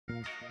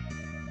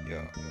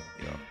Yo,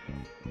 yo,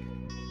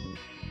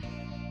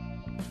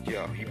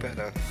 yo, you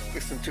better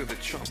listen to the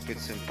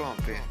trumpets and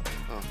bump it.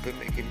 Been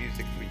making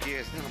music for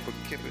years now, but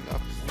giving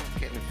up is not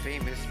getting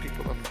famous.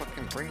 People are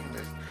fucking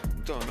brainless.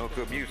 Don't know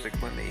good music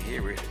when they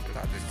hear it,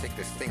 but I just take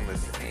the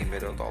stainless and aim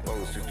it at all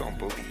those who don't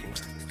believe.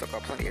 Still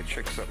got plenty of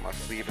tricks up my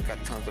sleeve, and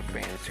got tons of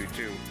fans who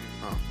do.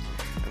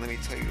 And let me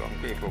tell you,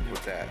 I'm grateful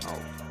for that.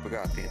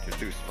 Forgot to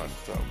introduce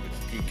myself.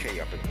 It's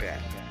DK up at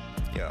bat.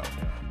 Yo,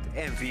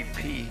 the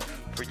MVP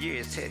for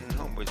years heading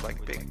homewards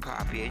like Big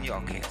Papi, and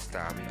y'all can't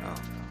stop me.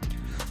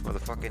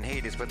 Motherfucking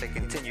haters, but they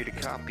continue to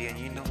copy, and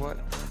you know what?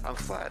 I'm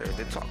flattered.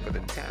 The talk of the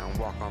town,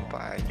 walk on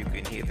by, and you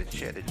can hear the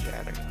chatter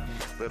chatter.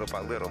 Little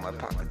by little, my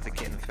pockets are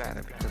getting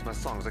fatter because my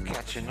songs are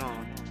catching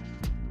on.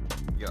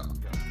 Yo,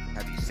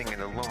 have you singing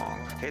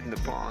along? Hitting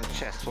the bong,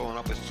 chest swollen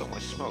up with so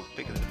much smoke,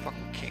 bigger than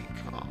fucking King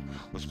Kong.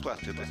 Was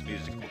blessed with this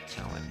musical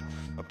talent.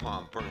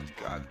 Upon birth,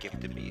 God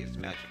gifted me his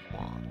magic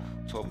wand.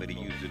 Told me to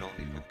use it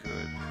only for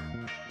good.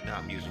 Now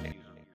I'm using it